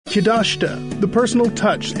Kidashta, the personal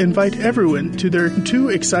touch, invite everyone to their 2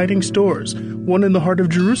 exciting stores, one in the heart of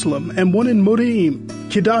Jerusalem and one in Modi'in.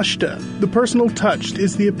 Kidashta, the personal touch,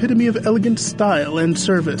 is the epitome of elegant style and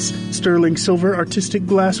service. Sterling silver, artistic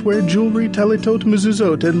glassware, jewelry, talitot,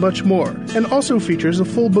 mezuzot, and much more. And also features a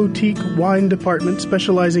full boutique wine department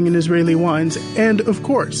specializing in Israeli wines. And, of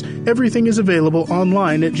course, everything is available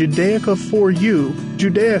online at Judaica4U,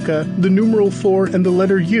 Judaica, the numeral 4 and the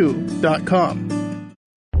letter U.com.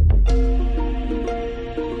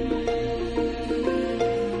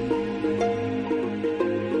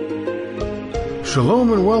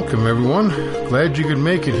 Shalom and welcome, everyone. Glad you could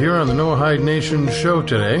make it here on the Noahide Nation show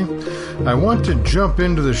today. I want to jump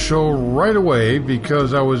into the show right away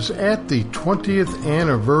because I was at the 20th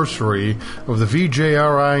anniversary of the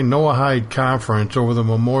VJRI Noahide Conference over the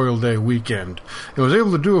Memorial Day weekend. I was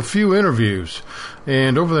able to do a few interviews,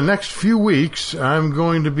 and over the next few weeks, I'm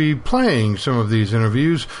going to be playing some of these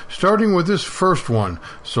interviews, starting with this first one.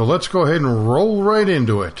 So let's go ahead and roll right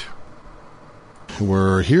into it.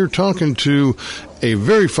 We're here talking to a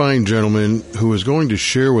very fine gentleman who is going to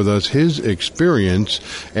share with us his experience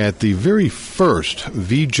at the very first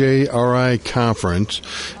VJRI conference.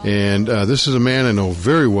 And this is a man I know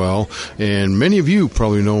very well, and many of you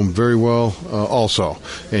probably know him very well also.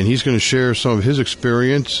 And he's going to share some of his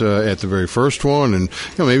experience at the very first one, and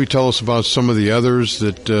maybe tell us about some of the others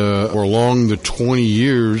that were along the 20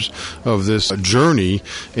 years of this journey.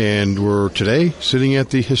 And we're today sitting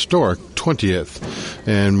at the historic 20th.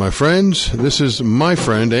 And my friends, this is my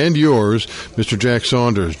friend and yours, Mr. Jack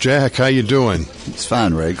Saunders. Jack, how you doing? It's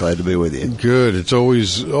fine, Ray. Glad to be with you. Good. It's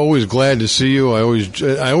always glad to see you. I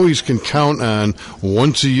always can count on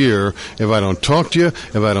once a year. If I don't talk to you,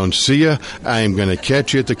 if I don't see you, I am going to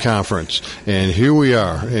catch you at the conference. And here we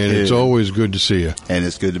are. And it's always good to see you. And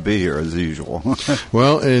it's good to be here as usual.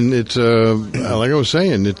 Well, and it's like I was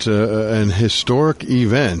saying, it's an historic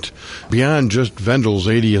event beyond just Vendel's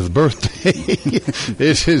 80th birthday.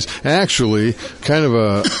 It is actually kind of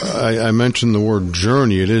I mentioned the word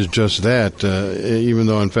journey. It is just that, even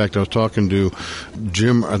though, in fact, I was talking to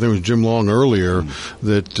Jim, I think it was Jim Long earlier,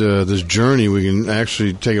 that this journey, we can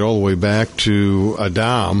actually take it all the way back to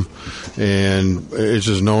Adam, and it's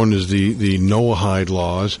just known as the Noahide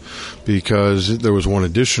laws, because there was one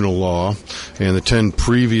additional law, and the 10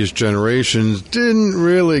 previous generations didn't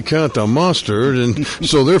really cut the mustard, and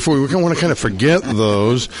so therefore we want to kind of forget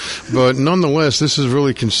those. But nonetheless, this is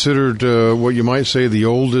really considered what you might say the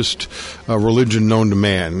oldest religion known to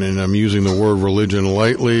man. And I'm using the word religion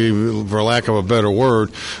lightly, for lack of a better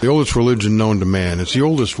word. The oldest religion known to man. It's the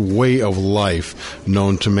oldest way of life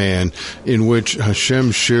known to man, in which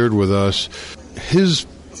Hashem shared with us His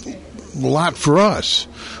lot for us,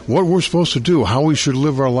 what we're supposed to do, how we should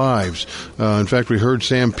live our lives. In fact, we heard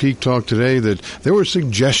Sam Peake talk today that there were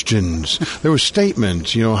suggestions, there were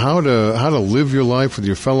statements, how to live your life with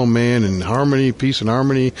your fellow man in harmony, peace and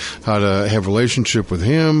harmony, how to have a relationship with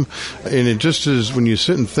him. And it just is, when you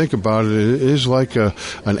sit and think about it, it is like an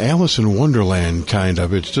Alice in Wonderland kind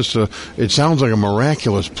of. It's just it sounds like a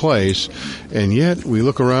miraculous place, and yet we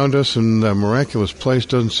look around us and that miraculous place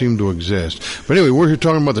doesn't seem to exist. But anyway, we're here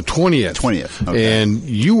talking about the 20th. 20th. Okay. And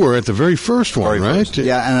you were at the very first one, right? First.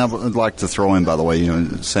 Yeah, and I would like to throw in, by the way,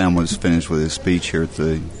 Sam was finished with his speech here at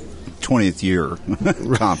the 20th year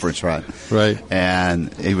conference, right? Right.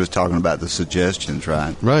 And he was talking about the suggestions,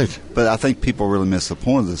 right? Right. But I think people really miss the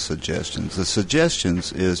point of the suggestions. The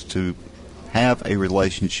suggestions is to have a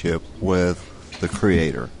relationship with the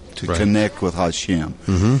Creator, to connect with Hashem.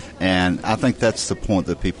 Mm-hmm. And I think that's the point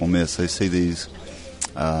that people miss. They see these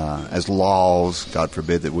as laws. God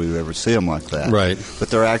forbid that we would ever see them like that. Right. But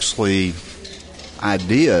they're actually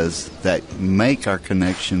ideas that make our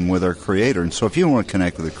connection with our Creator. And so if you want to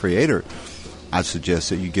connect with the Creator, I suggest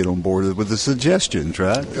that you get on board with the suggestions,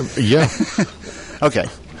 right? Yeah. Okay.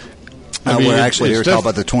 We're actually here to talk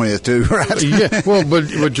about the 20th too, right? Yeah. Well, but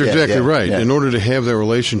you're exactly right. Yeah. In order to have that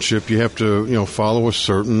relationship, you have to follow a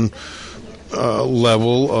certain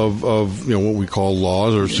level of what we call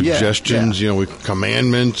laws or suggestions,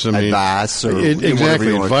 commandments. Advice.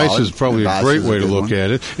 Exactly. Advice is probably a great way to look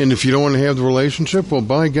at it. And if you don't want to have the relationship, well,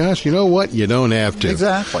 by gosh, you know what? You don't have to.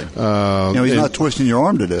 Exactly. He's not twisting your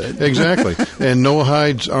arm to do it. Exactly. And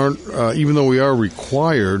Noahides aren't, even though we are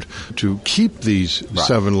required to keep these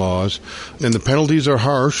 7 laws, and the penalties are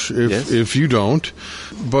harsh if you don't,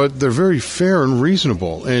 but they're very fair and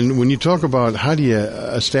reasonable. And when you talk about how do you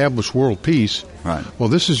establish world peace, right. Well,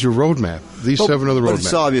 this is your roadmap. These 7 are the roadmap. But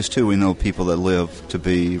it's obvious, too, we know people that live to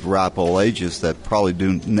be ripe old ages that probably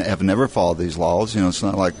have never followed these laws. It's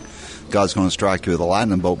not like God's going to strike you with a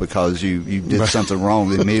lightning bolt because you did something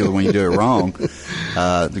wrong immediately when you do it wrong.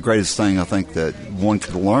 The greatest thing I think that one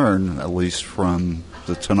could learn, at least from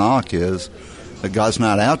the Tanakh, is that God's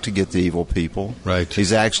not out to get the evil people. Right.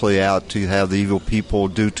 He's actually out to have the evil people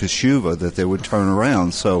do teshuvah, that they would turn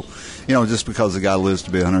around. So, just because the guy lives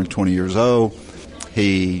to be 120 years old,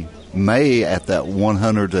 he may, at that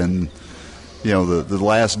 100 and, the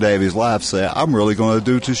last day of his life, say, I'm really going to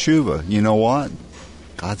do teshuvah. You know what?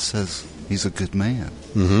 God says he's a good man.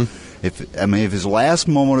 Mm-hmm. If his last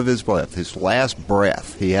moment of his breath, his last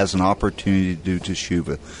breath, he has an opportunity to do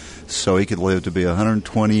teshuvah, so he could live to be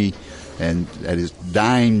 120, and at his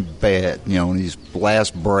dying bed, in his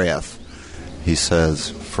last breath, he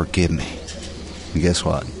says, forgive me. And guess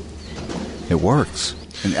what? It works.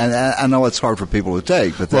 And I know it's hard for people to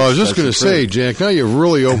take, but I was just going to say, Jack, now you've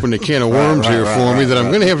really opened a can of worms here for me that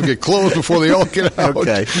I'm going to have to get closed before they all get out.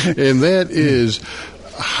 Okay. And that is,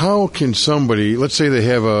 how can somebody, let's say they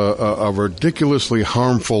have a ridiculously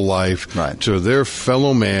harmful life to their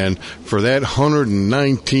fellow man for that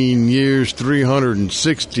 119 years,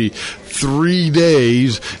 363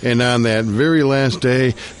 days, and on that very last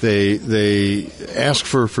day they ask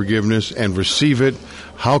for forgiveness and receive it.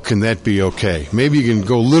 How can that be okay? Maybe you can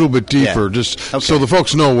go a little bit deeper, so the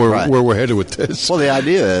folks know where we're headed with this. Well, the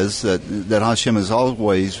idea is that Hashem is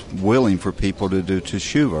always willing for people to do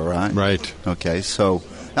teshuvah, right? Right. Okay, so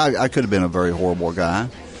I could have been a very horrible guy,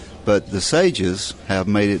 but the sages have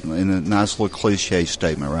made it in a nice little cliche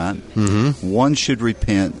statement, right? Mm-hmm. One should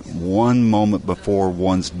repent one moment before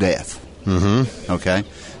one's death. Mm-hmm. Okay?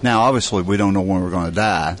 Now, obviously, we don't know when we're going to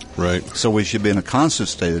die. Right. So we should be in a constant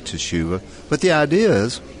state of teshuvah. But the idea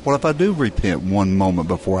is, what if I do repent one moment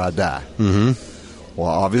before I die? Mm-hmm. Well,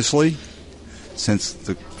 obviously, since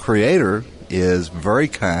the Creator is very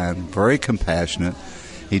kind, very compassionate,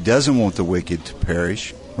 He doesn't want the wicked to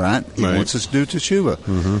perish, right? He wants us to do teshuvah.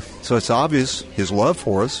 Mm-hmm. So it's obvious His love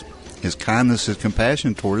for us, His kindness, His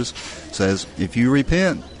compassion toward us, says, if you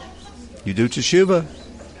repent, you do teshuvah,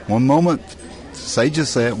 one moment, sages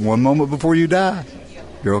say it, one moment before you die,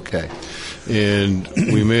 you're okay. And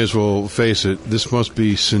we may as well face it, this must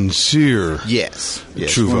be sincere. Yes.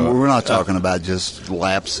 Tshuva. We're not talking about just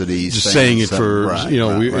lapsities. Just saying it for,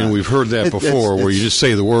 and we've heard that before, where you just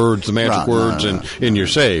say the words, the magic words, and you're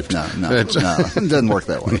saved. No. It doesn't work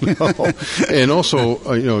that way. No. And also,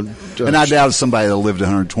 and I doubt somebody that lived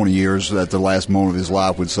 120 years at the last moment of his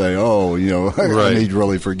life would say, I need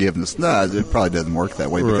really forgiveness. No, it probably doesn't work that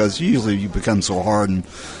way, because usually you become so hardened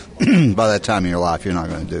by that time in your life, you're not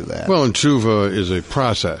going to do that. Well, and tshuva is a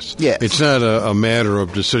process. Yes. It's not a matter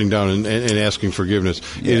of just sitting down and asking forgiveness.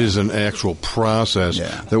 Yeah. It is an actual process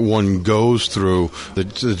that one goes through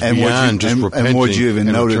that's beyond just repenting. And would you even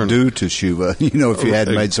know to do teshuva, if you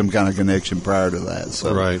hadn't made some kind of connection prior to that.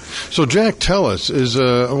 So. Right. So, Jack, tell us, first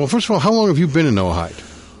of all, how long have you been in Noahide?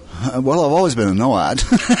 Well, I've always been a Noahide.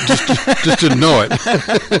 just didn't know it.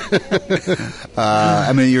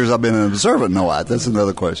 How many years I've been an observant Noahide? That's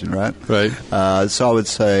another question, right? Right. So I would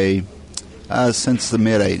say since the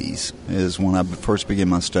mid-'80s is when I first began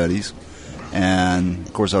my studies. And,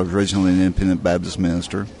 of course, I was originally an independent Baptist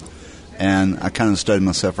minister. And I kind of studied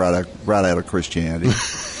myself right out of Christianity.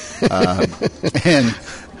 And,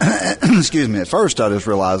 excuse me, at first I just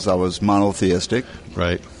realized I was monotheistic.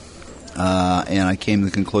 Right. And I came to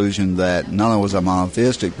the conclusion that not only was I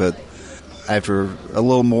monotheistic, but after a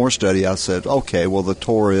little more study, I said, okay, well, the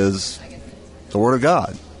Torah is the Word of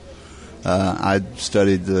God. I'd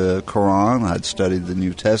studied the Quran, I'd studied the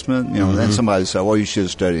New Testament, then somebody said, well, you should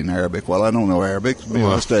have studied in Arabic. Well, I don't know Arabic,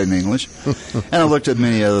 I studied in English. And I looked at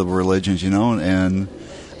many other religions, and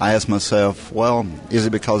I asked myself, well, is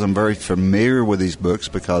it because I'm very familiar with these books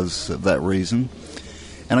because of that reason?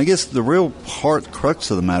 And I guess the real heart crux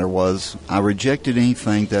of the matter was I rejected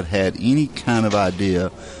anything that had any kind of idea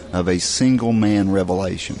of a single man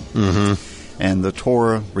revelation. Mm-hmm. And the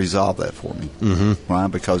Torah resolved that for me, right?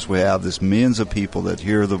 Because we have this millions of people that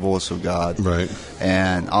hear the voice of God, right?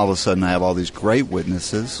 And all of a sudden I have all these great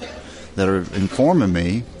witnesses that are informing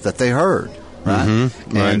me that they heard, right?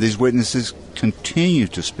 Mm-hmm. Right. And these witnesses continue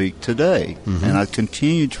to speak today. Mm-hmm. And I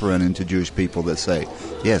continue to run into Jewish people that say,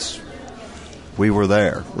 yes, we were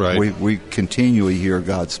there. Right. We continually hear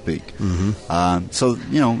God speak. Mm-hmm. So,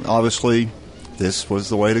 obviously, this was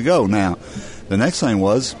the way to go. Now, the next thing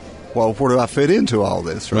was, well, where do I fit into all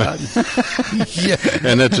this, right? Yeah,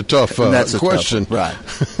 and that's a tough question. Right.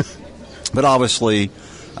 But obviously,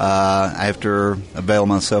 after availing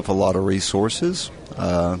myself a lot of resources,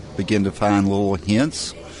 begin to find little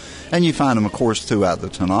hints. And you find them, of course, throughout the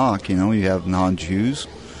Tanakh. You have non-Jews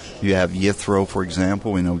You have Jethro, for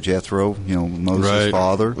example. We know Jethro, Moses'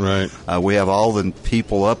 father. Right. We have all the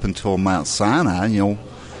people up until Mount Sinai.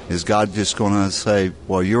 Is God just going to say,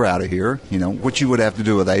 well, you're out of here? What you would have to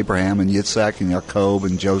do with Abraham and Yitzhak and Jacob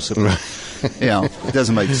and Joseph. Right. It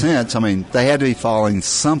doesn't make sense. I mean, they had to be following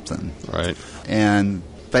something. Right. And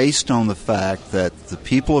based on the fact that the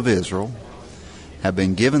people of Israel have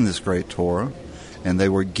been given this great Torah, and they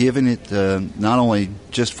were given it not only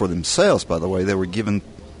just for themselves, by the way, they were given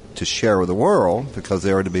to share with the world because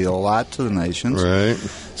they are to be a light to the nations. Right.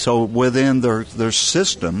 So within their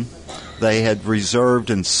system, they had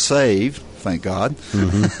reserved and saved, thank God,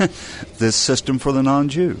 this system for the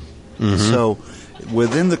non-Jew. So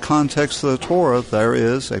within the context of the Torah, there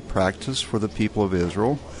is a practice for the people of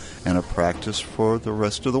Israel and a practice for the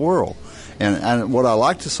rest of the world. And what I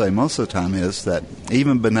like to say most of the time is that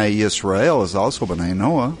even B'nai Yisrael is also B'nai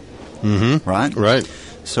Noah, right? Right.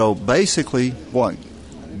 So basically what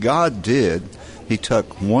God did, he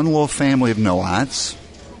took one little family of Noahites,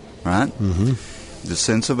 right?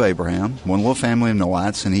 Descendants of Abraham, one little family of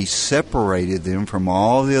Noahites, and he separated them from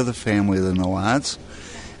all the other family of the Noahites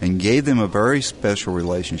and gave them a very special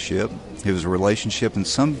relationship. It was a relationship in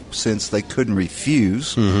some sense they couldn't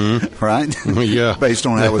refuse, right? Yeah. Based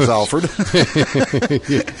on how it was offered.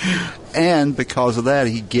 And because of that,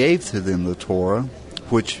 he gave to them the Torah,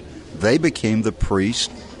 which they became the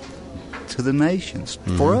priest to the nations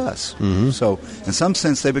for us. So in some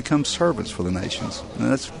sense, they become servants for the nations.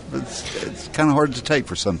 And it's kind of hard to take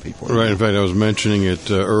for some people. Right. In fact, I was mentioning it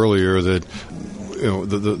earlier that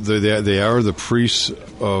they are the priests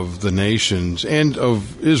of the nations and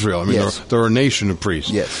of Israel. I mean, yes. they're a nation of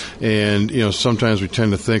priests. Yes. And, sometimes we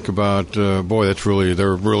tend to think about, they're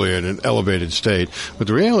really at an elevated state. But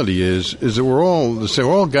the reality is that we're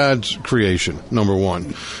all God's creation, number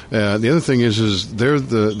one. The other thing is they're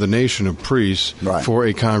the nation of priests right. for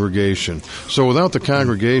a congregation. So without the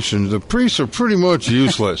congregation, the priests are pretty much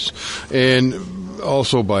useless. And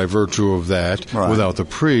also by virtue of that, right. without the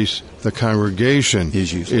priests, the congregation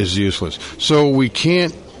is useless. So we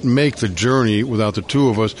can't make the journey without the two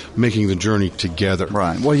of us making the journey together.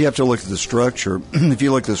 Right. Well, you have to look at the structure. If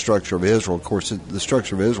you look at the structure of Israel, of course, the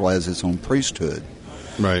structure of Israel has its own priesthood.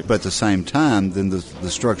 Right. But at the same time, then the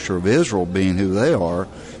structure of Israel, being who they are,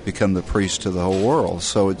 become the priests to the whole world.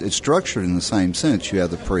 So it's structured in the same sense. You have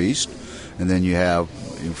the priest, and then you have,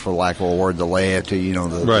 for lack of a word, the laity,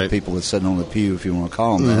 the people that sit on the pew, if you want to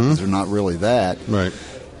call them that, but they're not really that. Right.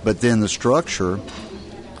 But then the structure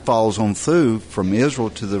follows on through from Israel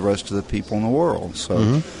to the rest of the people in the world.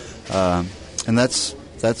 So, and that's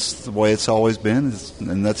the way it's always been,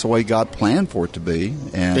 and that's the way God planned for it to be.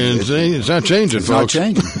 And it's not changing, it's folks.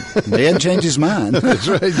 Not changing. They hadn't changed his mind. That's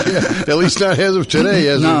right. Yeah. At least not as of today,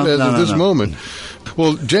 as of this moment.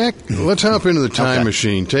 Well, Jack, let's hop into the time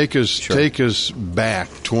machine. Take us back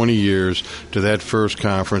 20 years to that first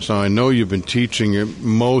conference. Now, I know you've been teaching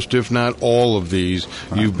most, if not all of these.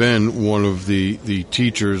 Right. You've been one of the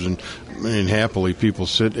teachers, and happily people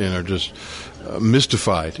sit and are just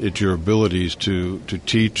mystified at your abilities to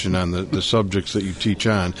teach and on the subjects that you teach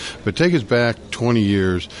on. But take us back 20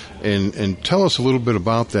 years and tell us a little bit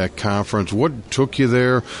about that conference. What took you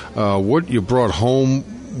there? What you brought home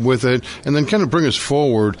with it, and then kind of bring us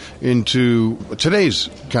forward into today's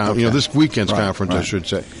this weekend's conference, I should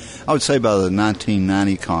say. I would say by the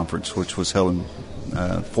 1990 conference, which was held in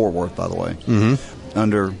Fort Worth, by the way,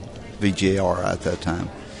 under VGAR at that time.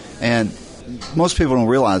 And most people don't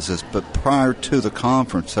realize this, but prior to the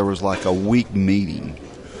conference, there was like a week meeting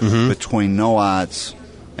between Noahites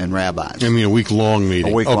and rabbis. I mean, a week-long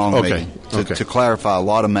meeting. A week-long meeting to clarify a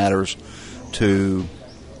lot of matters, to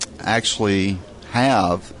actually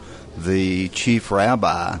have the chief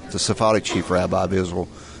rabbi, the Sephardic chief rabbi of Israel,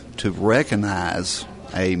 to recognize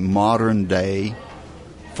a modern-day,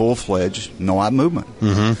 full-fledged Noahide movement,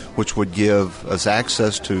 which would give us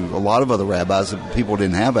access to a lot of other rabbis that people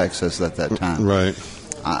didn't have access at that time. Right.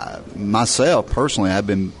 Myself, personally, I've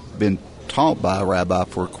been taught by a rabbi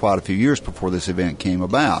for quite a few years before this event came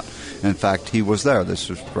about. In fact, he was there. This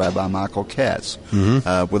was Rabbi Michael Katz.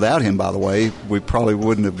 Without him, by the way, we probably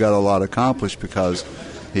wouldn't have got a lot accomplished because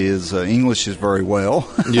his English is very well.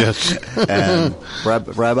 Yes. And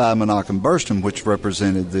Rabbi Menachem Burston, which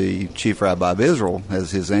represented the chief rabbi of Israel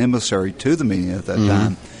as his emissary to the meeting at that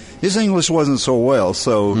time, his English wasn't so well,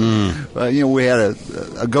 so we had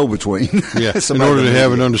a go-between. Yeah. In order to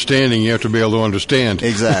have an understanding, you have to be able to understand.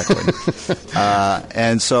 Exactly.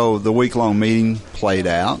 And so the week-long meeting played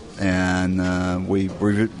out, and we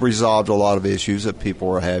resolved a lot of issues that people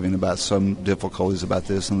were having about some difficulties about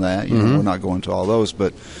this and that. We're not going to all those,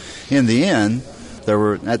 but in the end, there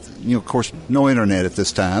were, of course, no internet at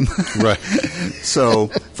this time. Right. So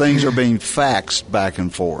things are being faxed back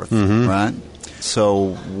and forth, right?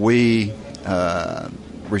 So we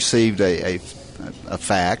received a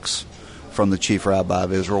fax from the Chief Rabbi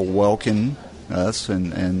of Israel welcoming us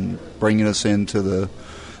and bringing us into the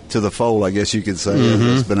fold, I guess you could say,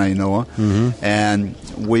 as B'nai Noah. And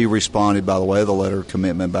we responded, by the way, the letter of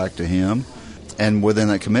commitment back to him. And within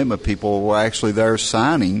that commitment, people were actually there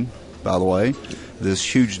signing, by the way, this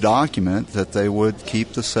huge document that they would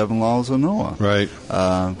keep the 7 laws of Noah. Right.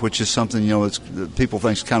 Which is something, people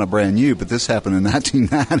think is kind of brand new, but this happened in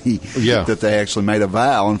 1990. Yeah. That they actually made a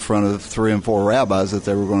vow in front of 3 and 4 rabbis that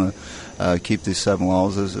they were going to keep these 7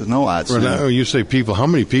 laws as Noahites. Right. Now, you say people. How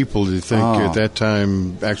many people do you think at that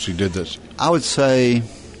time actually did this? I would say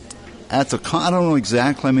I don't know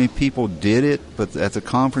exactly how many people did it, but at the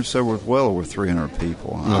conference there were well over 300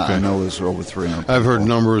 people. Okay. I know there's over 300 people. I've heard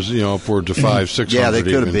numbers, upward to 500, 600. Yeah, they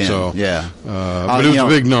could have been. So, yeah. But it was a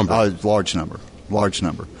big number. Large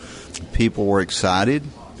number. People were excited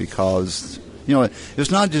because, it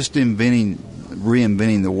was not just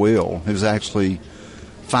reinventing the wheel. It was actually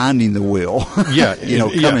finding the wheel. Yeah.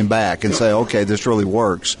 Coming back and say, okay, this really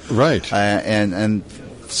works. Right. And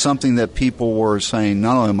something that people were saying,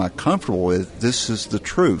 not only am I comfortable with, this is the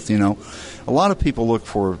truth. A lot of people look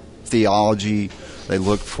for theology. They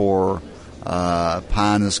look for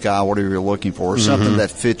pie in the sky, whatever you're looking for, something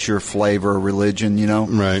that fits your flavor of religion,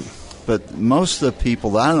 Right. But most of the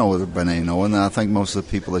people that I know are B'nai Noah, and I think most of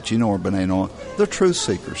the people that you know are B'nai Noah, they're truth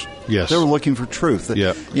seekers. Yes. They were looking for truth.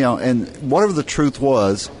 Yeah. And whatever the truth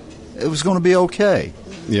was, it was going to be okay.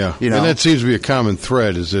 Yeah, and that seems to be a common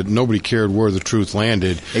thread, is that nobody cared where the truth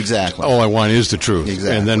landed. Exactly. All I want is the truth,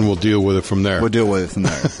 exactly. And then we'll deal with it from there. We'll deal with it from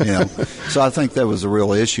there, So I think that was a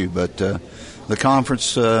real issue, but the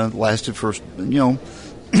conference lasted for,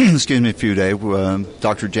 excuse me, a few days.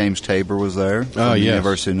 Dr. James Tabor was there from the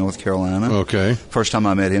University of North Carolina. Okay. First time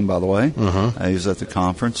I met him, by the way. He was at the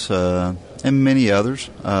conference, and many others.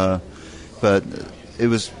 But it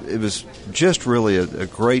was just really a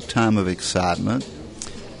great time of excitement.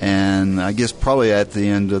 And I guess probably at the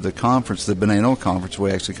end of the conference, the B'nai Noah conference, we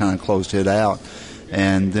actually kind of closed it out.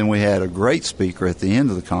 And then we had a great speaker at the end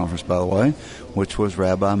of the conference, by the way, which was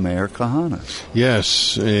Rabbi Meir Kahane.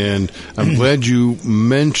 Yes, and I'm glad you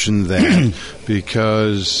mentioned that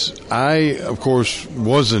because I, of course,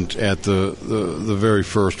 wasn't at the very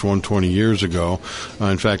first one 20 years ago.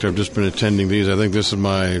 In fact, I've just been attending these. I think this is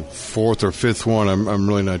my 4th or 5th one. I'm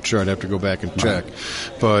really not sure. I'd have to go back and check.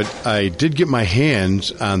 But I did get my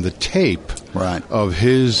hands on the tape of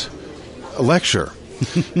his lecture.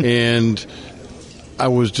 And I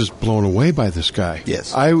was just blown away by this guy.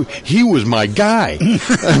 Yes. He was my guy.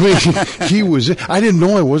 I mean, he was. I didn't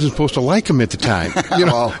know I wasn't supposed to like him at the time.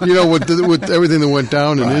 With everything that went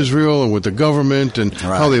down in Israel and with the government and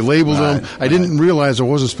how they labeled him, I didn't realize I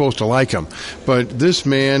wasn't supposed to like him. But this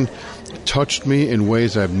man touched me in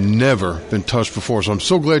ways I've never been touched before. So I'm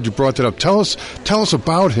so glad you brought that up. Tell us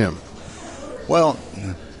about him. Well,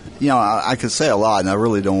 I could say a lot, and I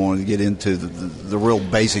really don't want to get into the real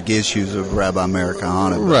basic issues of Rabbi Meir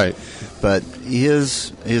Kahane. Right. But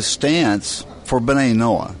his stance for B'nai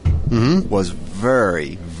Noah was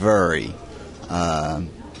very, very kind.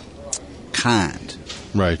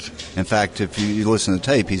 Right. In fact, if you listen to the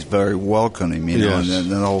tape, he's very welcoming, Yes.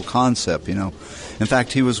 and the whole concept, In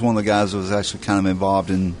fact, he was one of the guys that was actually kind of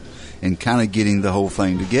involved in kind of getting the whole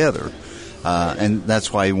thing together. And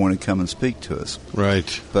that's why he wanted to come and speak to us.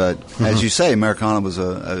 Right. But as you say, Meir Kahane was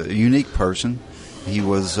a unique person. He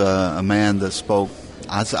was a man that spoke,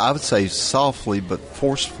 I would say, softly but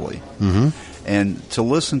forcefully. And to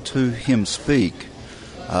listen to him speak,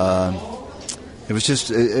 it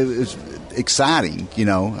was exciting,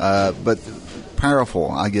 but powerful,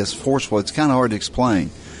 I guess, forceful. It's kind of hard to explain.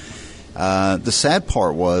 The sad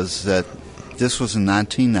part was that this was in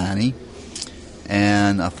 1990.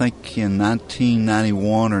 And I think in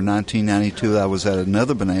 1991 or 1992, I was at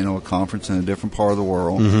another B'nai Noah conference in a different part of the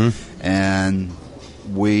world. And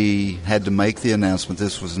we had to make the announcement.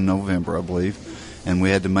 This was in November, I believe. And we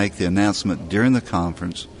had to make the announcement during the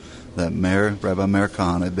conference that Rabbi Meir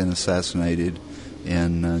Kahane had been assassinated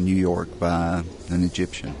in New York by an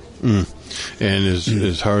Egyptian. And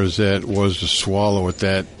as hard as that was to swallow at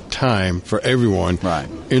that time for everyone,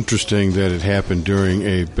 interesting that it happened during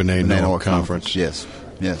a B'nai Noah conference. Yes.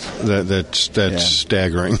 That's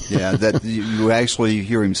staggering. Yeah, that you actually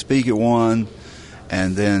hear him speak at one,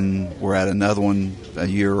 and then we're at another one a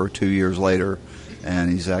year or 2 years later,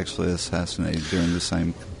 and he's actually assassinated during the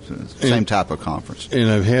same type of conference.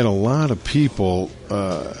 And I've had a lot of people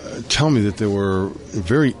tell me that they were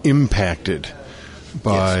very impacted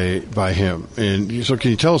by him. And so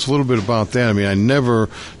can you tell us a little bit about that? I mean, I never,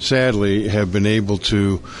 sadly, have been able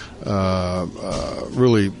to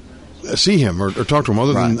really see him or talk to him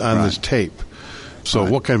other than on this tape. So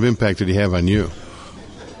what kind of impact did he have on you?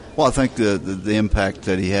 Well, I think the impact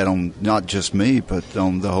that he had on not just me, but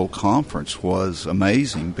on the whole conference was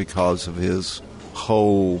amazing because of his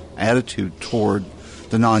whole attitude toward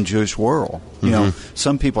the non-Jewish world. You know,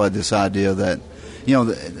 some people had this idea that, you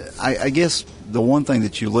know, I guess the one thing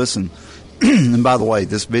that you listen, and by the way,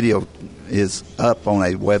 this video is up on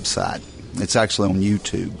a website. It's actually on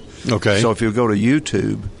YouTube. Okay. So if you go to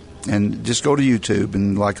YouTube, and just go to YouTube,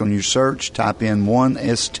 and like on your search, type in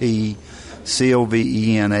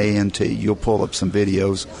 1STCOVENANT. You'll pull up some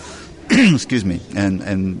videos. Excuse me,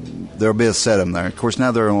 and there'll be a set of them there. Of course,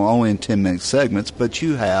 now they're only in 10-minute segments, but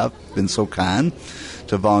you have been so kind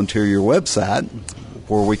to volunteer your website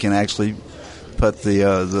where we can actually put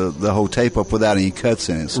the whole tape up without any cuts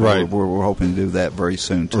in it. So we're hoping to do that very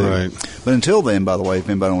soon too. Right. But until then, by the way, if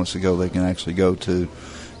anybody wants to go, they can actually go to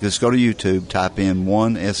YouTube, type in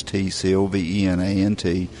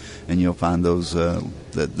 1STCOVENANT, and you'll find those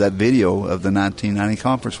that video of the 1990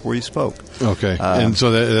 conference where he spoke. Okay, and so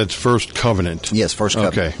that's First Covenant. Yes, First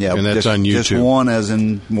Covenant. Okay, yeah, and that's on YouTube. Just one as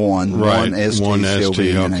in one. Right.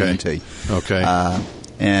 1STCOVENANT. Okay.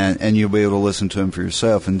 And you'll be able to listen to him for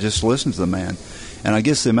yourself and just listen to the man. And I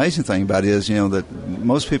guess the amazing thing about it is, you know, that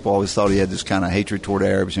most people always thought he had this kind of hatred toward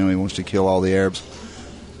Arabs. You know, he wants to kill all the Arabs.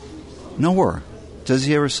 Nowhere does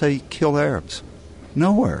he ever say kill Arabs.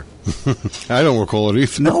 Nowhere. I don't recall it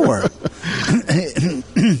either. Nowhere.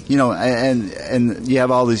 You know, and you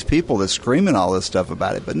have all these people that screaming all this stuff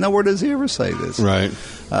about it, but nowhere does he ever say this. Right.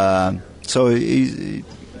 So he,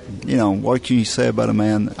 you know, what can you say about a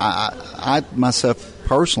man? I myself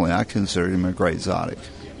personally, I consider him a great Tzaddik.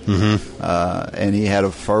 And he had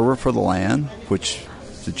a fervor for the land, which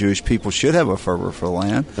the Jewish people should have a fervor for the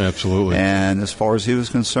land. Absolutely. And as far as he was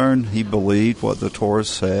concerned, he believed what the Torah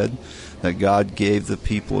said, that God gave the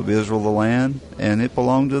people of Israel the land, and it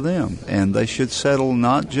belonged to them. And they should settle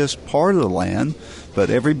not just part of the land,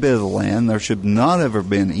 but every bit of the land. There should not ever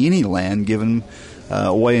been any land given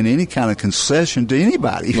away in any kind of concession to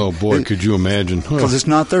anybody. Oh, boy, could you imagine? Because it's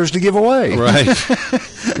not theirs to give away. Right.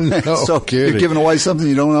 No so kidding. You're giving away something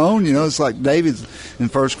you don't own. You know, it's like David in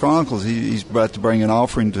First Chronicles. He's about to bring an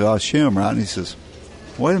offering to Hashem, right? And he says,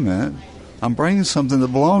 wait a minute. I'm bringing something that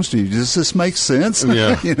belongs to you. Does this make sense?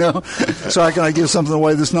 Yeah. You know? So how can I give something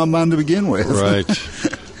away that's not mine to begin with? Right.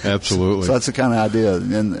 Absolutely. So that's the kind of idea.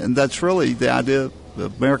 And that's really the idea of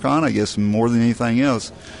Americana, I guess, more than anything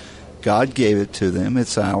else. God gave it to them.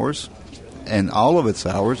 It's ours. And all of it's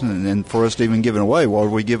ours. And for us to even give it away, what are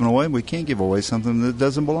we giving away? We can't give away something that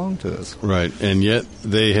doesn't belong to us. Right. And yet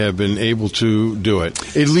they have been able to do it.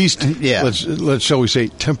 At least, let's shall we say,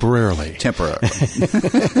 temporarily. Temporarily.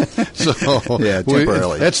 So, yeah,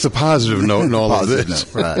 temporarily. That's the positive note in all of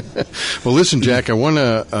this. Note, right. Well, listen, Jack, I want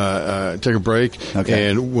to take a break. Okay.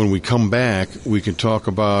 And when we come back, we can talk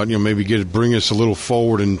about, you know, maybe bring us a little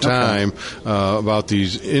forward in time about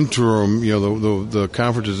these interim, you know, the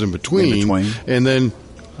conferences in between. And then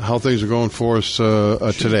how things are going for us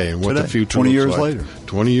today and what the future 20 looks years like. later.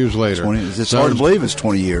 20 years later. It's hard to believe it's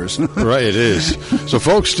 20 years. Right, it is. So,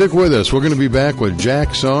 folks, stick with us. We're going to be back with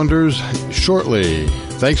Jack Saunders shortly.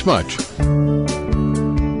 Thanks much.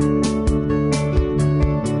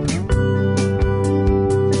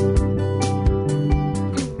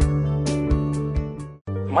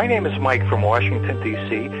 My name is Mike from Washington,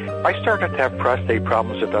 D.C. I started to have prostate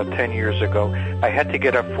problems about 10 years ago. I had to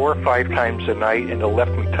get up 4 or 5 times a night, and it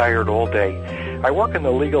left me tired all day. I work in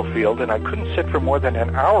the legal field, and I couldn't sit for more than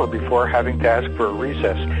an hour before having to ask for a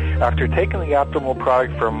recess. After taking the Optimal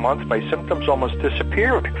product for a month, my symptoms almost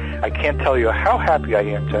disappeared. I can't tell you how happy I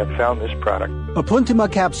am to have found this product.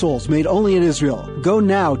 Apuntima capsules made only in Israel. Go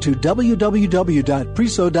now to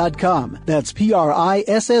www.priso.com. That's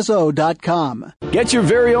PRISSO.com. Get your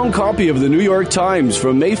very own copy of the New York Times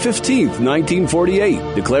from May 15th,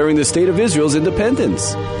 1948, declaring the State of Israel's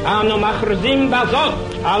independence. אנו מכריזים בזאת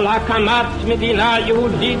על הקמת מדינה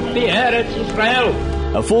יהודית בארץ ישראל.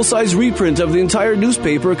 A full-size reprint of the entire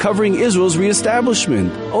newspaper covering Israel's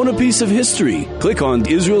reestablishment. Own a piece of history. Click on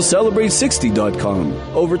IsraelCelebrates60.com.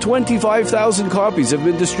 Over 25,000 copies have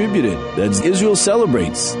been distributed. That's Israel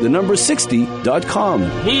Celebrates, the number 60.com.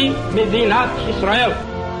 היא מדינת ישראל.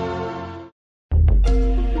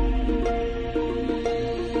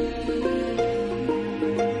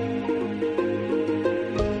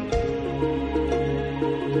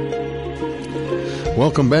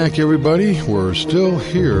 Welcome back, everybody. We're still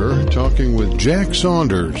here talking with Jack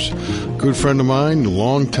Saunders, good friend of mine,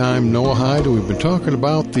 longtime Noahide. We've been talking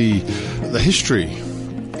about the history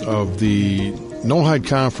of the Noahide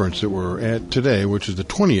Conference that we're at today, which is the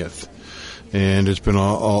 20th. And it's been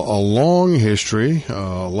a long history,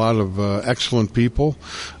 a lot of excellent people.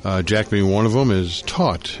 Jack being one of them is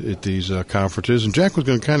taught at these conferences. And Jack was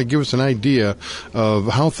going to kind of give us an idea of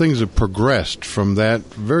how things have progressed from that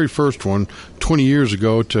very first one 20 years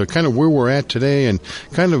ago to kind of where we're at today, and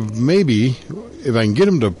kind of maybe, if I can get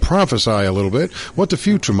him to prophesy a little bit, what the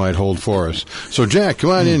future might hold for us. So, Jack,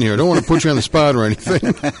 come on in here. I don't want to put you on the spot or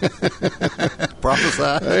anything.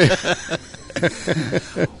 Prophesy?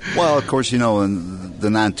 Well, of course, in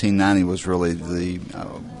the 1990 was really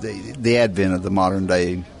the advent of the modern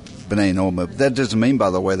day B'nai Noah. But that doesn't mean,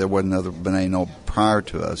 by the way, there wasn't other B'nai Noah prior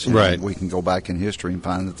to us. Right. We can go back in history and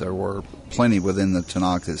find that there were plenty within the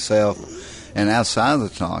Tanakh itself. And outside of the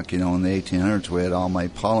Tanakh, in the 1800s, we had Almay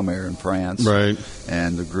Polymer in France. Right.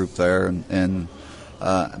 And the group there.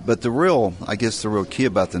 But the real key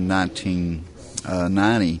about the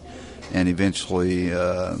 1990 and eventually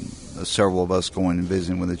several of us going and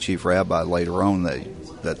visiting with the chief rabbi later on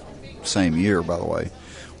that same year, by the way,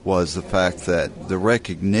 was the fact that the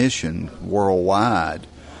recognition worldwide,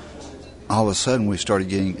 all of a sudden we started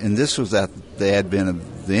getting, and this was at the advent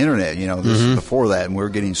of the internet, this is before that, and we were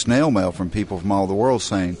getting snail mail from people from all the world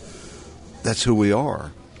saying, that's who we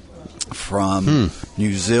are. From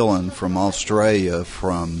New Zealand, from Australia,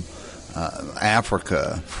 from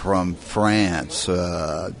Africa, from France,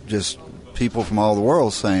 just people from all the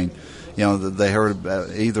world saying, they heard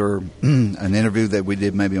about either an interview that we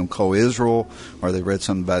did maybe on Co-Israel, or they read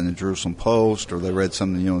something about it in the Jerusalem Post, or they read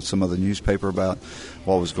something, in some other newspaper about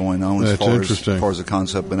what was going on as far as the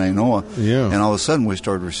concept of B'nai Noah. Yeah. And all of a sudden we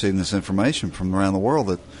started receiving this information from around the world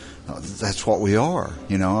that that's what we are.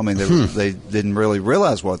 They didn't really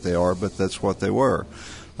realize what they are, but that's what they were.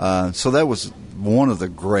 So that was one of the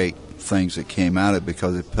great things that came out of it,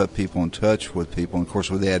 because it put people in touch with people. And of course,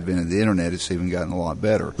 with the advent of the internet, it's even gotten a lot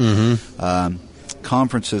better.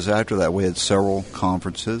 Conferences after that, we had several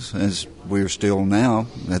conferences, as we're still now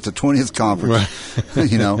at the 20th conference.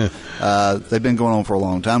 Right. They've been going on for a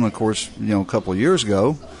long time. And of course, a couple of years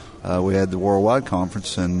ago, we had the Worldwide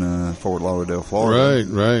Conference in Fort Lauderdale, Florida.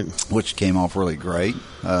 Right. Which came off really great.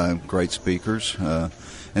 Great speakers.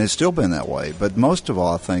 And it's still been that way. But most of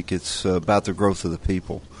all, I think it's about the growth of the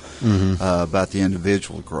people. About the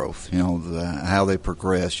individual growth, how they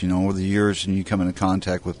progress, over the years, and you come into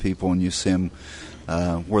contact with people and you see them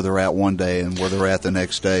where they're at one day and where they're at the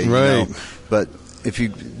next day. Right. But if you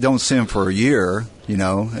don't see them for a year,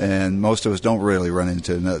 and most of us don't really run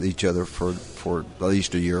into each other for at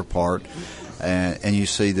least a year apart, and you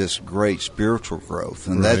see this great spiritual growth,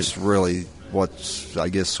 and that's really what's, I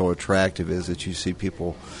guess, so attractive, is that you see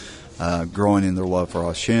people growing in their love for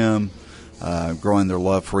Hashem, growing their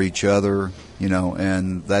love for each other,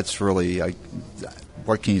 and that's really,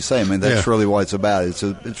 what can you say? That's really what it's about.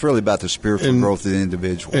 It's really about the spiritual growth of the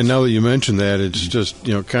individuals. And now that you mention that, it's just,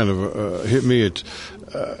 kind of hit me.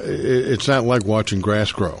 It's not like watching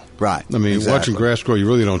grass grow. Right. Watching grass grow, you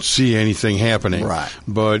really don't see anything happening. Right.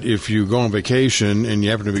 But if you go on vacation and you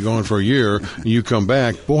happen to be gone for a year, and you come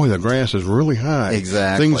back, boy, the grass is really high.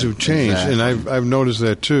 Exactly. Things have changed. Exactly. And I've noticed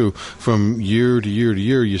that, too. From year to year to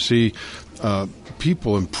year, you see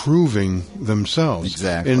people improving themselves.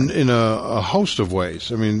 Exactly. In a host of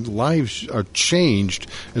ways. Lives are changed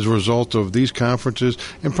as a result of these conferences,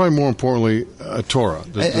 and probably more importantly, Torah,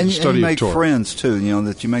 the study of Torah. And you make friends, too,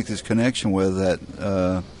 that you make this connection with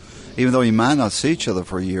that. Even though you might not see each other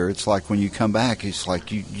for a year, it's like when you come back, it's like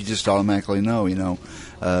you just automatically know,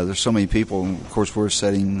 there's so many people, and of course we're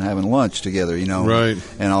having lunch together, right.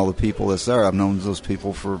 And all the people that's there, I've known those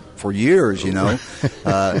people for years,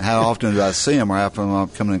 How often do I see them, or how often am I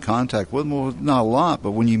coming in contact with them? Well, not a lot,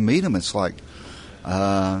 but when you meet them, it's like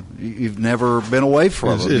you've never been away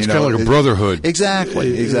from them. It's kind of like a brotherhood.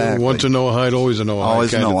 Exactly. Once a Noahide, always a Noahide.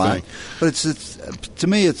 Always kind a Noahide. of thing. But it's to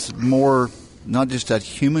me, it's more not just that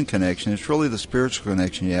human connection, it's really the spiritual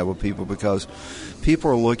connection you have with people, because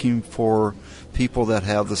people are looking for people that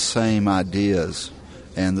have the same ideas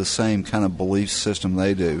and the same kind of belief system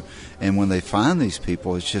they do. And when they find these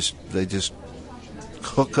people, they just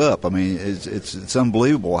hook up. It's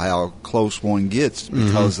unbelievable how close one gets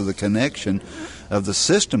because of the connection of the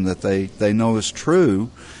system that they know is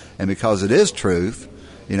true, and because it is truth,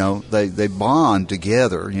 they bond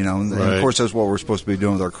together, and right. Of course that's what we're supposed to be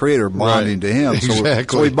doing with our Creator, bonding right. to Him.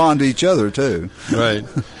 Exactly. So we bond to each other too. Right.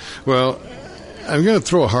 Well, I'm going to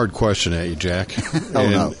throw a hard question at you, Jack.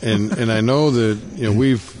 No. And I know that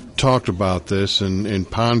we've talked about this and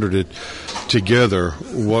pondered it together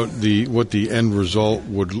what the end result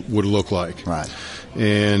would look like. Right.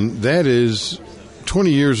 And that is,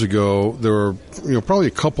 20 years ago, there were probably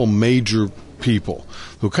a couple major people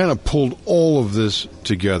who kind of pulled all of this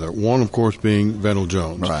together. One, of course, being Vendell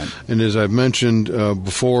Jones. Right. And as I've mentioned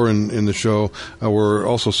before in the show, we're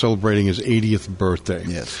also celebrating his 80th birthday.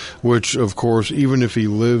 Yes. Which, of course, even if he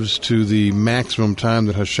lives to the maximum time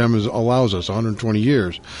that Hashem allows us, 120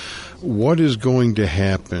 years, what is going to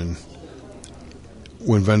happen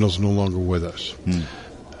when Vendell's no longer with us?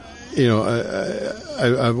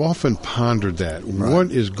 I've often pondered that. Right.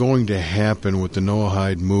 What is going to happen with the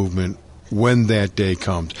Noahide movement when that day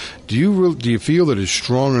comes? Do you feel that it's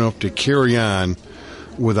strong enough to carry on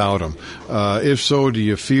without him? If so, do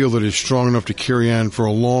you feel that it's strong enough to carry on for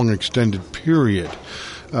a long, extended period?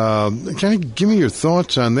 Kind of give me your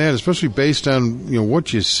thoughts on that, especially based on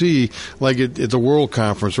what you see, like at the World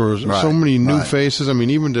Conference, or so many new faces. I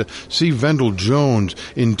mean, even to see Vendell Jones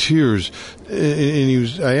in tears,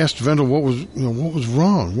 and I asked Vendell what was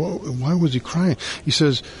wrong, why was he crying? He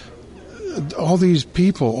says, all these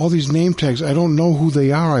people, all these name tags, I don't know who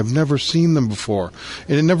they are. I've never seen them before,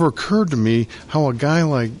 and it never occurred to me how a guy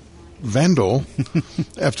like Vendell,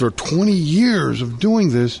 after 20 years of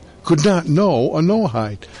doing this, could not know a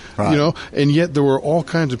Noahide, right. And yet there were all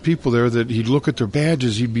kinds of people there that he'd look at their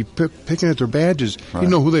badges, he'd be picking at their badges, right. He'd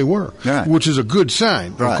know who they were, right. which is a good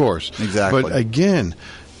sign, right. of course. Exactly. But again,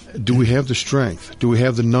 do we have the strength? Do we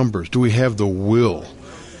have the numbers? Do we have the will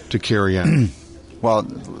to carry on? Well,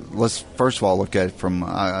 let's first of all look at it from,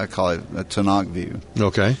 I call it a Tanakh view.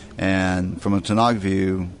 Okay. And from a Tanakh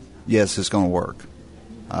view, yes, it's going to work.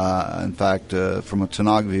 In fact, from a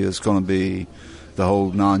Tanakh view, it's going to be the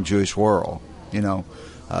whole non-Jewish world,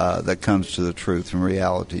 that comes to the truth and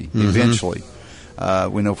reality eventually.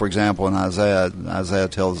 We know, for example, in Isaiah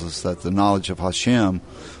tells us that the knowledge of Hashem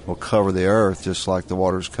will cover the earth just like the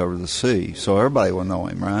waters cover the sea. So everybody will know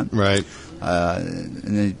him, right? Right. And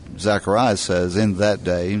then Zechariah says, in that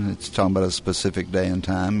day, it's talking about a specific day and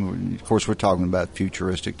time. Of course, we're talking about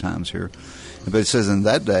futuristic times here. But it says, in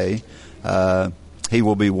that day, he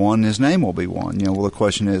will be one, his name will be one. Well, the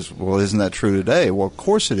question is, isn't that true today? Well, of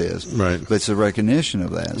course it is. Right. But it's a recognition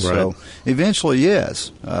of that. Right. So eventually,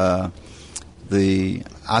 yes. I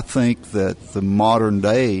think that the modern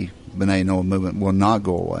day B'nai Noah movement will not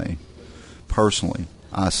go away. Personally,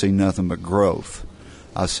 I see nothing but growth.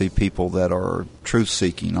 I see people that are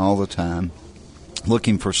truth-seeking all the time,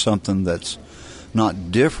 looking for something that's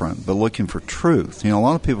not different, but looking for truth. A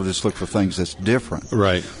lot of people just look for things that's different.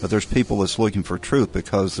 Right. But there's people that's looking for truth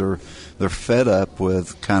because they're fed up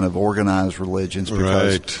with kind of organized religions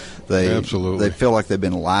because Absolutely. they feel like they've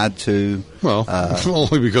been lied to. Well,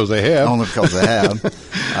 only because they have. Only because they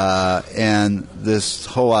have. And this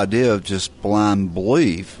whole idea of just blind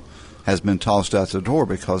belief has been tossed out the door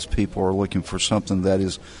because people are looking for something that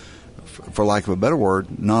is, for lack of a better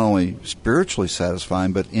word, not only spiritually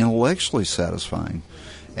satisfying, but intellectually satisfying.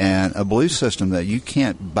 And a belief system that you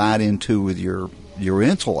can't bite into with your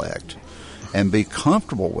intellect and be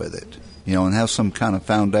comfortable with it, and have some kind of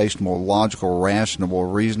foundational, logical, rational,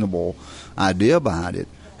 reasonable idea behind it.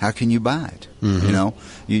 How can you buy it? Mm-hmm.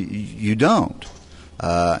 You don't.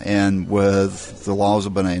 And with the laws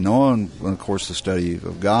of B'nai Noah and, of course, the study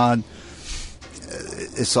of God,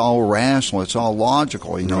 it's all rational. It's all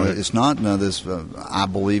logical. Right. It's not none of this I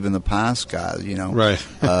believe in the past guy, Right.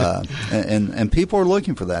 and people are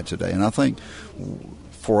looking for that today. And I think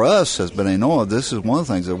for us as B'nai Noah, this is one of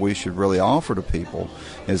the things that we should really offer to people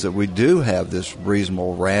is that we do have this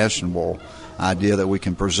reasonable, rational idea that we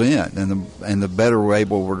can present. And the better we're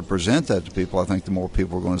able to present that to people, I think the more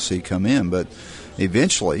people we're going to see come in. But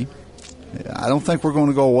eventually, I don't think we're going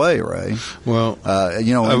to go away, Ray. Well,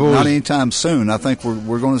 not anytime soon. I think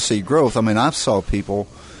we're going to see growth. I mean, I've saw people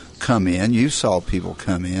come in. You saw people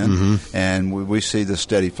come in, and we see the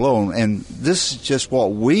steady flow. And this is just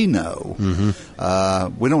what we know.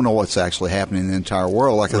 We don't know what's actually happening in the entire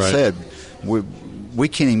world. Like I said, we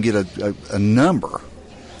can't even get a number.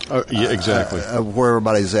 Yeah, exactly. Of where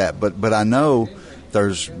everybody's at. But I know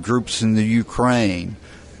there's groups in the Ukraine.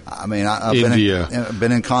 I mean, I've India,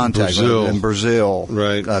 been in contact in Brazil,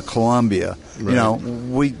 right. Colombia.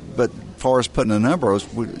 Right. But as far as putting a number,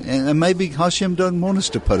 and maybe Hashem doesn't want us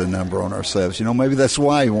to put a number on ourselves. Maybe that's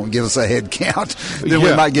why He won't give us a head count. Then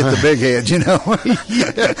we might get the big head.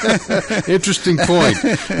 Interesting point.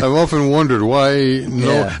 I've often wondered why and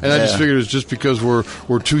I just figured it's just because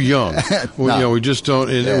we're too young. We just don't.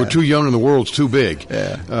 We're too young, and the world's too big.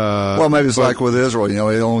 Yeah. Well, maybe it's like with Israel. They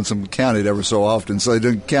only them counted every so often, so they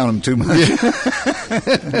didn't count them too much.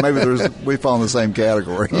 Yeah. Maybe we fall in the same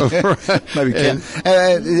category. Right. Maybe. And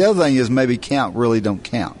the other thing is, maybe count really don't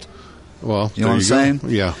count. Well, you know what I'm saying?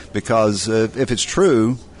 Yeah. Because if it's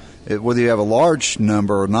true, whether you have a large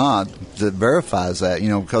number or not, that verifies that. You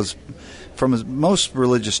know, because from most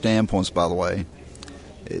religious standpoints, by the way,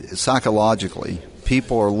 psychologically,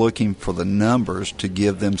 people are looking for the numbers to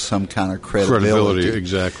give them some kind of credibility.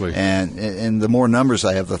 Exactly. And the more numbers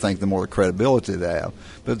they have, I think the more credibility they have.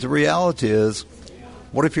 But the reality is,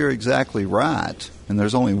 what if you're exactly right and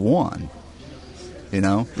there's only one? You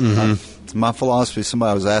know? Mm-hmm. My philosophy,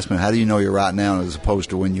 somebody was asking me, how do you know you're right now as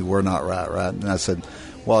opposed to when you were not right? And I said,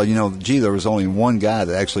 well, you know, there was only one guy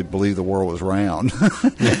that actually believed the world was round.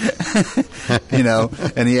 You know,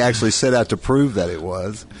 and he actually set out to prove that it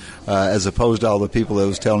was, as opposed to all the people that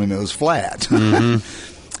was telling him it was flat.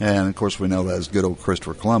 Mm-hmm. And, of course, we know that as good old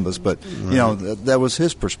Christopher Columbus. But, you know, that was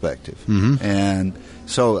his perspective. Mm-hmm. And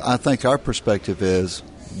so I think our perspective is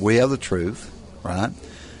we have the truth, right?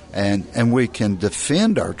 And we can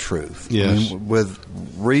defend our truth with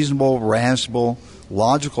reasonable, rational,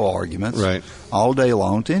 logical arguments all day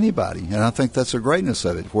long to anybody. And I think that's the greatness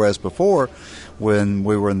of it. Whereas before, when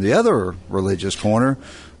we were in the other religious corner,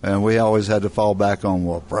 and we always had to fall back on,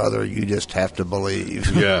 well, brother, you just have to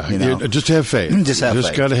believe. Yeah, you know? Just have faith. Just have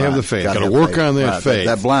faith. Got to have the faith. Got to work on that faith.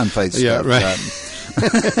 That blind faith stuff. Yeah, right.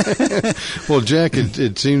 Well, Jack,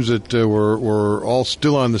 it seems that we're all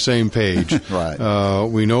still on the same page. Right.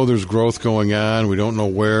 We know there's growth going on. We don't know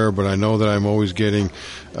where, but I know that I'm always getting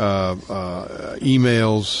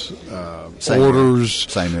emails, orders,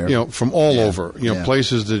 Same here. You know, from all over. You know,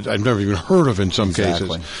 places that I've never even heard of in some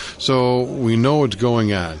cases. So we know it's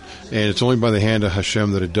going on, and it's only by the hand of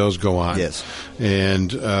Hashem that it does go on. Yes.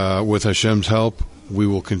 And with Hashem's help, we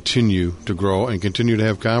will continue to grow and continue to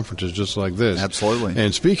have conferences just like this. Absolutely.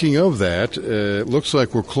 And speaking of that, it looks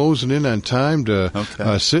like we're closing in on time to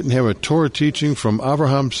sit and have a Torah teaching from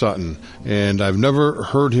Avraham Sutton. And I've never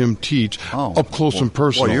heard him teach up close and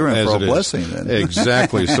personal. Well, you're in as for a it is. blessing then.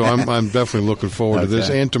 Exactly. So I'm definitely looking forward to this,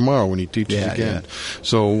 and tomorrow when he teaches again.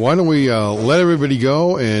 So why don't we let everybody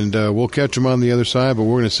go, and we'll catch them on the other side, but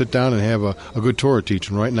we're going to sit down and have a good Torah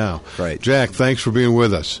teaching right now. Great. Jack, thanks for being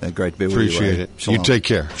with us. Great to be with you. Appreciate it. Shalom. You take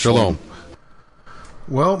care. Shalom.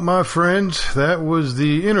 Well, my friends, that was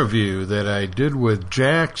the interview that I did with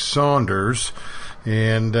Jack Saunders,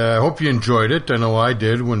 and I hope you enjoyed it. I know I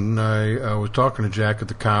did when I was talking to Jack at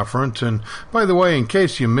the conference. And by the way, in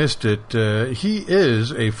case you missed it, he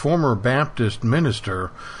is a former Baptist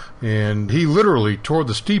minister, and he literally tore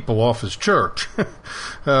the steeple off his church.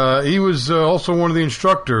 He was also one of the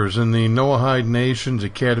instructors in the Noahide Nations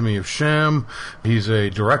Academy of Shem. He's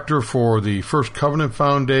a director for the First Covenant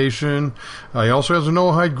Foundation. He also has a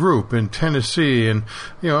Noahide group in Tennessee. And,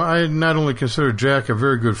 you know, I not only consider Jack a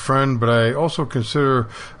very good friend, but I also consider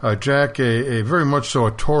Jack a very much so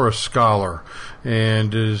a Torah scholar,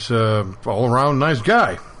 and is all-around nice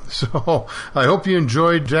guy. So I hope you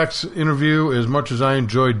enjoyed Jack's interview as much as I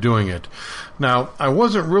enjoyed doing it. Now, I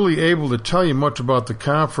wasn't really able to tell you much about the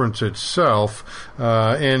conference itself,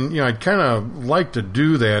 and, you know, I'd kind of like to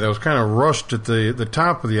do that. I was kind of rushed at the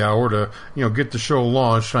top of the hour to, you know, get the show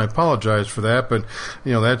launched, and I apologize for that, but,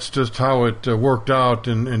 you know, that's just how it worked out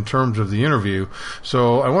in terms of the interview.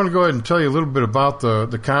 So I want to go ahead and tell you a little bit about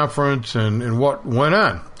the conference and what went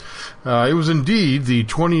on. It was indeed the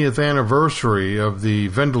 20th anniversary of the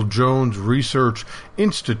Vendell Jones Research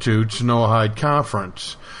Institute's Noahide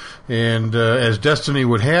Conference. And as destiny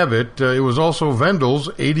would have it, it was also Vendell's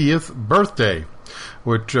 80th birthday,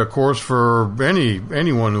 which, of course, for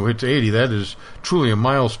anyone who hits 80, that is truly a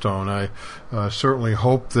milestone. I certainly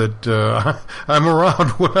hope that I'm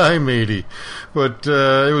around when I'm 80. But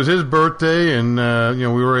it was his birthday, and you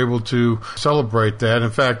know, we were able to celebrate that.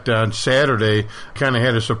 In fact, on Saturday, kind of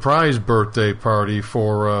had a surprise birthday party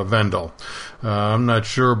for Vendell. I'm not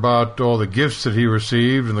sure about all the gifts that he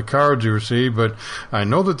received and the cards he received, but I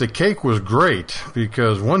know that the cake was great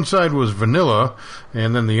because one side was vanilla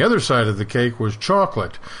and then the other side of the cake was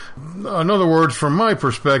chocolate. In other words, from my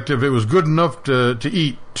perspective, it was good enough to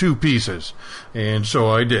eat 2 pieces, and so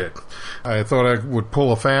I did. I thought I would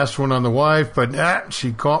pull a fast one on the wife, but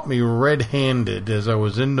she caught me red-handed as I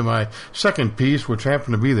was into my second piece, which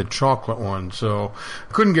happened to be the chocolate one, so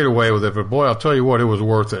I couldn't get away with it, but boy, I'll tell you what, it was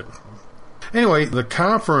worth it. Anyway, the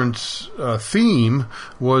conference theme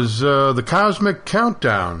was the Cosmic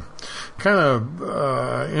Countdown. Kind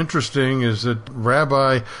of interesting is that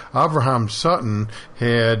Rabbi Avraham Sutton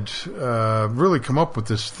had really come up with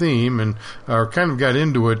this theme and kind of got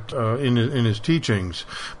into it in his teachings.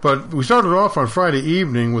 But we started off on Friday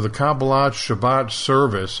evening with a Kabbalat Shabbat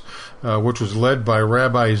service, which was led by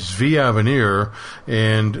Rabbi Zvi Avenir,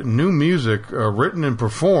 and new music written and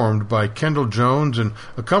performed by Kendall Jones and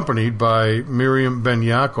accompanied by Miriam Ben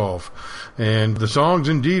Yaakov. And the songs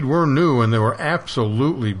indeed were new, and they were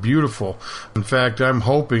absolutely beautiful. In fact, I'm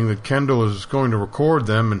hoping that Kendall is going to record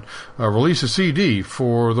them and release a CD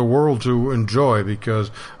for the world to enjoy, because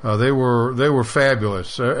they were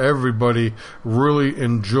fabulous. Everybody really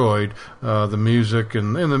enjoyed the music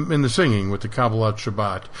and the singing with the Kabbalat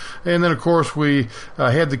Shabbat. And then, of course, we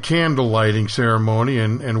had the candle lighting ceremony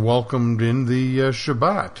and welcomed in the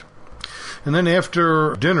Shabbat. And then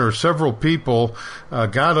after dinner, several people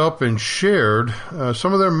got up and shared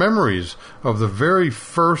some of their memories of the very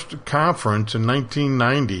first conference in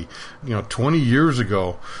 1990, 20 years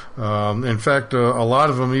ago. In fact, a lot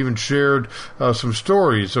of them even shared some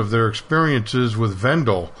stories of their experiences with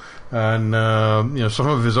Vendel, and some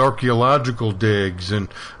of his archaeological digs and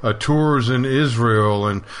tours in Israel,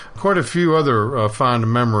 and quite a few other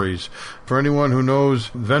fond memories. For anyone who knows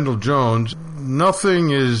Vendel Jones,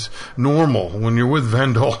 nothing is normal when you're with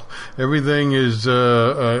Vendel. Everything is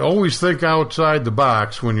always think outside the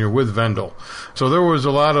box when you're with Vendel. So there was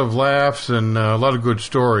a lot of laughs and a lot of good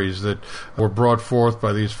stories that were brought forth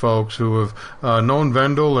by these folks who have known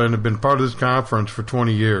Vendel and have been part of this conference for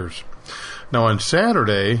 20 years. Now, on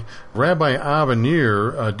Saturday, Rabbi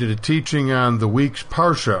Avenir did a teaching on the week's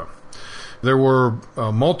Parsha. There were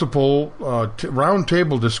multiple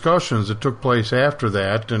roundtable discussions that took place after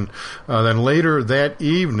that, and then later that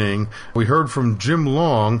evening, we heard from Jim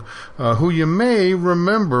Long, who you may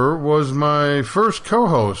remember was my first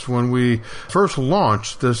co-host when we first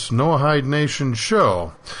launched this Noahide Nation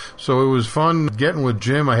show. So it was fun getting with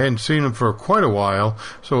Jim. I hadn't seen him for quite a while,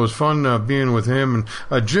 so it was fun being with him.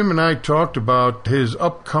 And Jim and I talked about his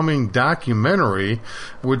upcoming documentary,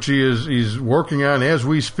 which he's working on as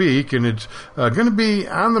we speak, and it's going to be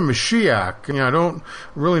on the Mashiach. I don't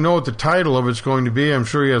really know what the title of it's going to be. I'm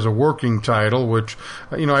sure he has a working title, which,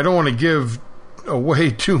 I don't want to give away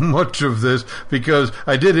too much of this, because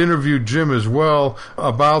I did interview Jim as well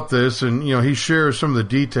about this, and he shares some of the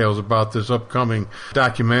details about this upcoming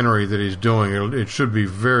documentary that he's doing. It should be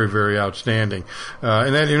very, very outstanding,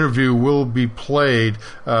 and that interview will be played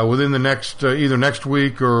within the next either next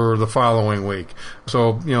week or the following week.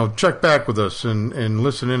 So check back with us and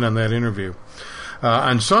listen in on that interview.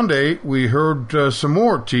 On Sunday, we heard some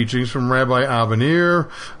more teachings from Rabbi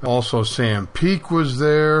Avenir. Also, Sam Peake was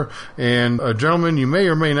there. And a gentleman you may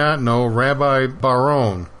or may not know, Rabbi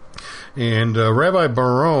Baron. And Rabbi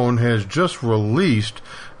Baron has just released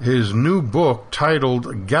his new book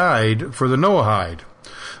titled Guide for the Noahide.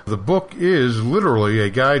 The book is literally a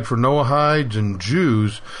guide for Noahides and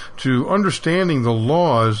Jews to understanding the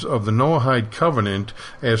laws of the Noahide covenant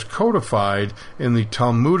as codified in the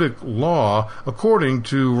Talmudic law according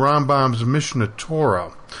to Rambam's Mishnah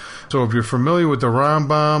Torah. So if you're familiar with the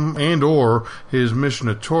Rambam and or his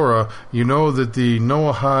Mishnah Torah, you know that the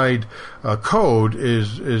Noahide code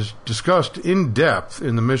is discussed in depth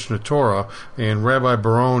in the Mishnah Torah, and Rabbi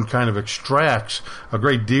Baron kind of extracts a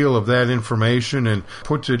great deal of that information and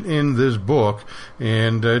puts it in this book.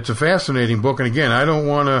 And it's a fascinating book. And again, I don't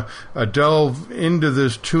want to delve into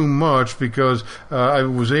this too much, because I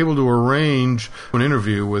was able to arrange an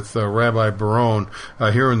interview with Rabbi Baron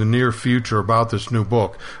here in the near future about this new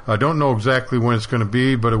book. I don't know exactly when it's going to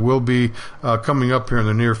be, but it will be coming up here in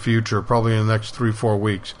the near future, probably in the next 3-4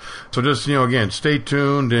 weeks. So just, again, stay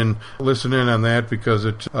tuned and listen in on that, because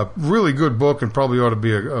it's a really good book and probably ought to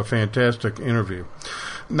be a fantastic interview.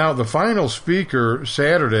 Now, the final speaker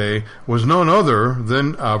Saturday was none other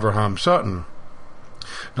than Avraham Sutton.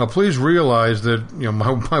 Now, please realize that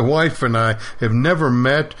my wife and I have never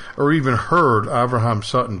met or even heard Avraham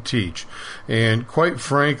Sutton teach, and quite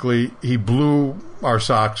frankly, he blew our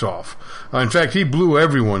socks off. In fact, he blew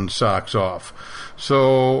everyone's socks off.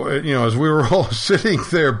 So, as we were all sitting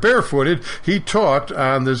there barefooted, he taught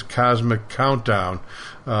on this cosmic countdown,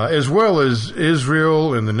 as well as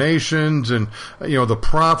Israel and the nations and, the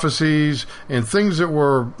prophecies and things that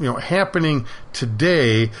were, happening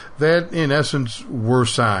today that, in essence, were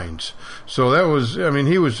signs. So that was,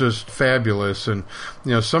 he was just fabulous. And,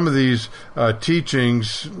 some of these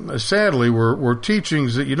teachings, sadly, were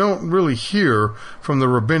teachings that you don't really hear from the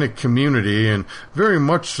rabbinic community, and very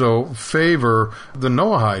much so favor the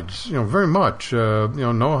Noahides, very much.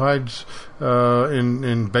 Noahides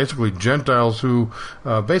in basically Gentiles who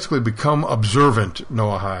basically become observant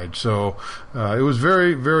Noahide. So it was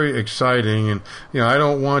very, very exciting. And, I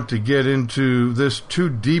don't want to get into this too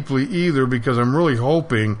deeply either, because I'm really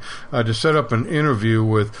hoping to set up an interview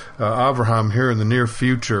with Avraham here in the near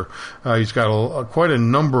future. He's got quite a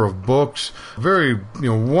number of books. Very,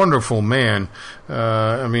 wonderful man.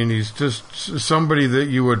 He's just somebody that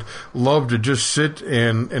you would love to just sit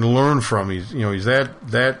and learn from. He's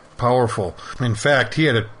that powerful. In fact, he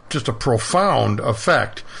had just a profound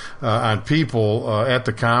effect on people at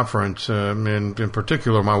the conference. And in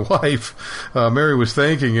particular, my wife, Mary, was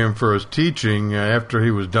thanking him for his teaching after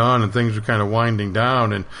he was done, and things were kind of winding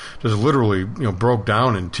down, and just literally, broke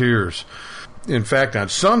down in tears. In fact, on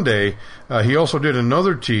Sunday, he also did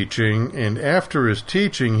another teaching, and after his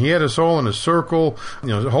teaching, he had us all in a circle,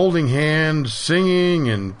 holding hands, singing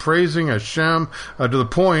and praising Hashem to the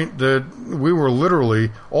point that we were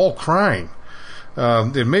literally all crying.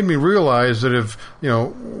 It made me realize that if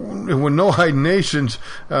Noahide Nations,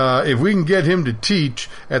 if we can get him to teach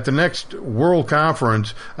at the next World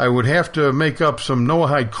Conference, I would have to make up some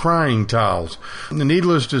Noahide crying towels.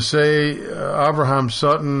 Needless to say, Avraham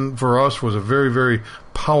Sutton for us was a very, very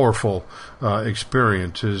powerful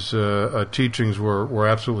experience. His teachings were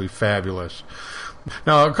absolutely fabulous.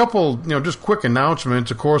 Now, a couple, just quick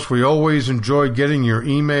announcements. Of course, we always enjoy getting your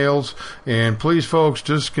emails, and please, folks,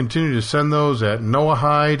 just continue to send those at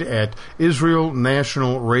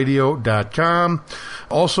noahide@israelnationalradio.com.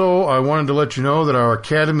 Also, I wanted to let you know that our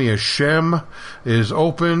Academy of Shem is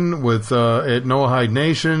open with at Noahide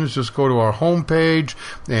Nations. Just go to our homepage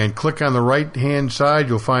and click on the right-hand side.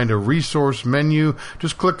 You'll find a resource menu.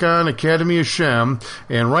 Just click on Academy of Shem,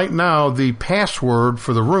 and right now the password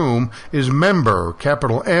for the room is member.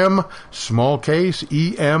 Capital M, small case,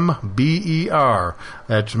 EMBER.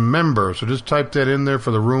 That's member. So just type that in there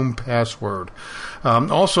for the room password.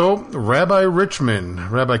 Also, Rabbi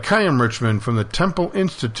Chaim Richmond from the Temple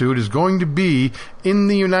Institute is going to be in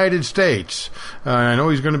the United States. I know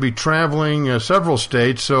he's going to be traveling several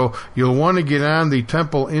states, so you'll want to get on the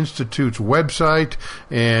Temple Institute's website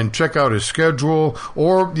and check out his schedule,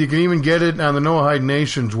 or you can even get it on the Noahide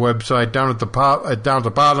Nation's website down at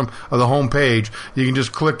the bottom of the home page. You can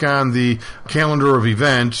just click on the calendar of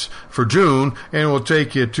events for June, and it will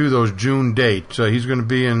take you to those June dates. He's going to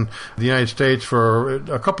be in the United States for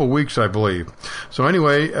a couple of weeks, I believe. So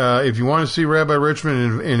anyway, if you want to see Rabbi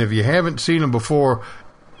Richmond, and if you haven't seen him before,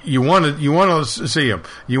 you want to see him.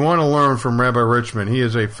 You want to learn from Rabbi Richmond. He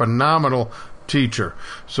is a phenomenal teacher.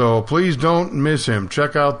 So please don't miss him.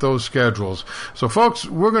 Check out those schedules. So folks,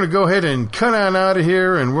 we're going to go ahead and cut on out of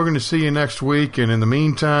here, and we're going to see you next week. And in the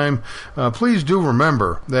meantime, please do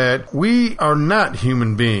remember that we are not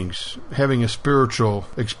human beings having a spiritual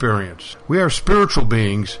experience. We are spiritual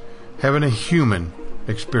beings having a human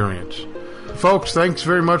experience. Folks, thanks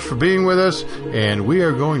very much for being with us, and we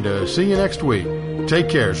are going to see you next week. Take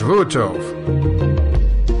care. Shavua Tov.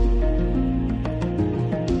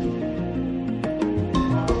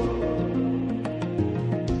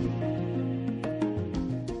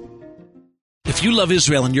 If you love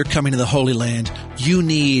Israel and you're coming to the Holy Land, you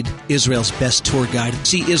need Israel's best tour guide.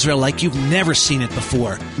 See Israel like you've never seen it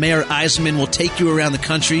before. Mayor Eisenman will take you around the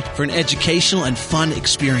country for an educational and fun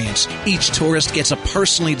experience. Each tourist gets a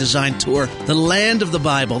personally designed tour. The land of the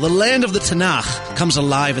Bible, the land of the Tanakh, comes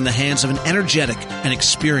alive in the hands of an energetic and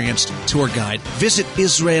experienced tour guide. Visit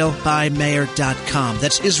IsraelByMayor.com.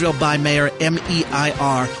 That's Israel by Mayor,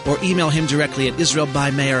 M-E-I-R, or email him directly at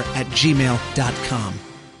IsraelByMayor@gmail.com.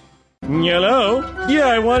 Hello? Yeah,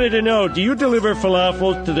 I wanted to know, do you deliver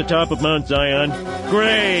falafels to the top of Mount Zion?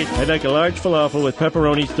 Great! I'd like a large falafel with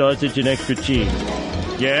pepperoni, sausage, and extra cheese.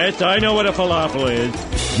 Yes, I know what a falafel is.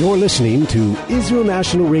 You're listening to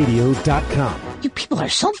IsraelNationalRadio.com. You people are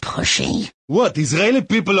so pushy. What, Israeli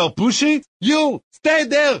people are pushy? You, stay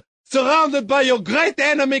there, surrounded by your great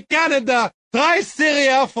enemy, Canada. Try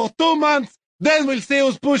Syria for 2 months, then we'll see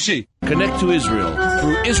who's pushy. Connect to Israel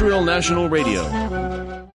through Israel National Radio.